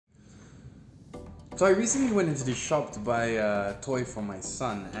So I recently went into the shop to buy a toy for my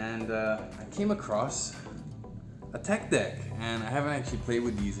son, and I came across a tech deck, and I haven't actually played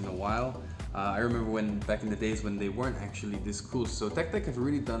with these in a while. I remember back in the days when they weren't actually this cool. So tech deck have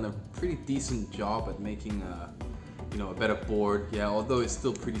really done a pretty decent job at making a better board, yeah, although it's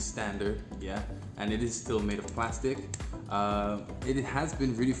still pretty standard, yeah, and it is still made of plastic. It has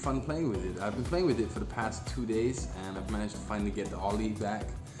been really fun playing with it. I've been playing with it for the past 2 days, and I've managed to finally get the ollie back.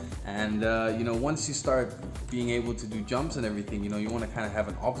 And once you start being able to do jumps and everything, you want to kind of have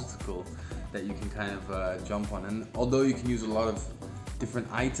an obstacle that you can kind of jump on. And although you can use a lot of different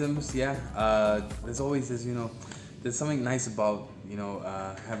items, yeah, there's something nice about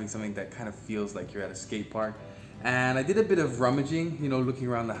having something that kind of feels like you're at a skate park. And I did a bit of rummaging, looking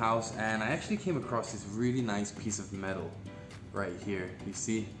around the house, and I actually came across this really nice piece of metal right here, you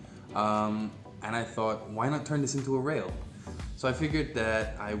see? And I thought, why not turn this into a rail? So I figured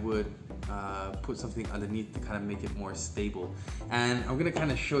that I would put something underneath to kind of make it more stable. And I'm gonna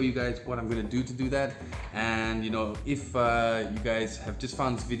kind of show you guys what I'm gonna do to do that. And if you guys have just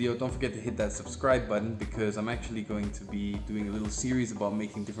found this video, don't forget to hit that subscribe button, because I'm actually going to be doing a little series about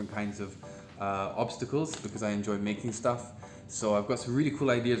making different kinds of obstacles, because I enjoy making stuff. So I've got some really cool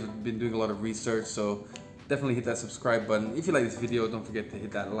ideas. I've been doing a lot of research, so definitely hit that subscribe button. If you like this video, don't forget to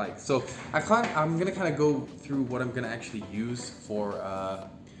hit that like. So I'm gonna kind of go through what I'm gonna actually use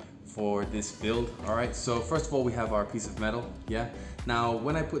for this build. All right, so first of all, we have our piece of metal, yeah. Now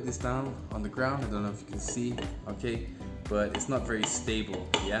when I put this down on the ground, I don't know if you can see, okay, but it's not very stable,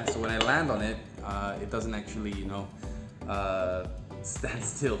 yeah. So when I land on it, it doesn't actually stand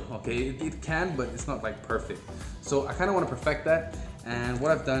still, okay. It can, but it's not like perfect. So I kind of want to perfect that, and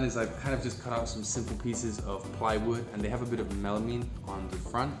what I've done is I've kind of just cut out some simple pieces of plywood, and they have a bit of melamine on the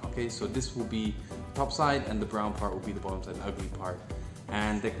front, okay. So this will be the top side, and the brown part will be the bottom side, the ugly part,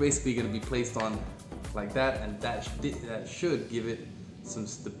 and they're basically going to be placed on like that, and that should give it some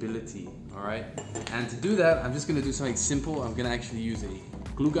stability. All right, and to do that, I'm just going to do something simple. I'm going to actually use a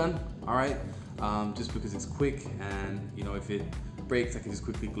glue gun, all right, just because it's quick, and if it breaks, I can just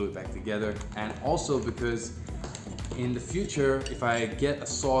quickly glue it back together. And also because in the future, if I get a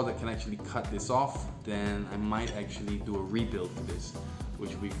saw that can actually cut this off, then I might actually do a rebuild to this,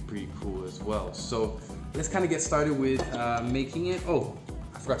 which would be pretty cool as well. So let's kind of get started with making it. Oh,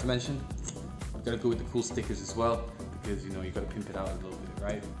 I forgot to mention, I've got to go with the cool stickers as well, because you got to pimp it out a little bit,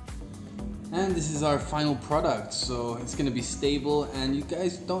 right? And this is our final product. So it's going to be stable, and you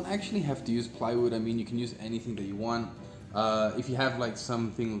guys don't actually have to use plywood. I mean, you can use anything that you want. If you have like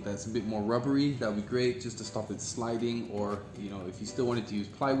something that's a bit more rubbery, that would be great, just to stop it sliding. Or if you still wanted to use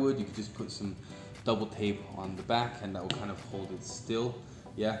plywood, you could just put some double tape on the back, and that will kind of hold it still,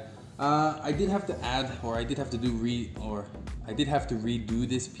 yeah. I did have to redo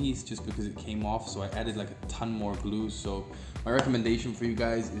this piece just because it came off, so I added like a ton more glue. So my recommendation for you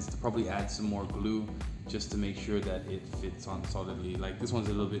guys is to probably add some more glue, just to make sure that it fits on solidly. Like this one's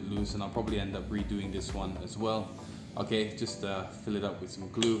a little bit loose, and I'll probably end up redoing this one as well. Okay, just fill it up with some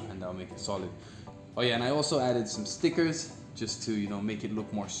glue, and that'll make it solid. Oh yeah, and I also added some stickers just to make it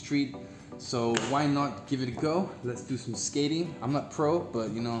look more street. So why not give it a go? Let's do some skating. I'm not pro,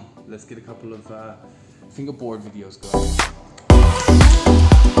 but let's get a couple of fingerboard videos going.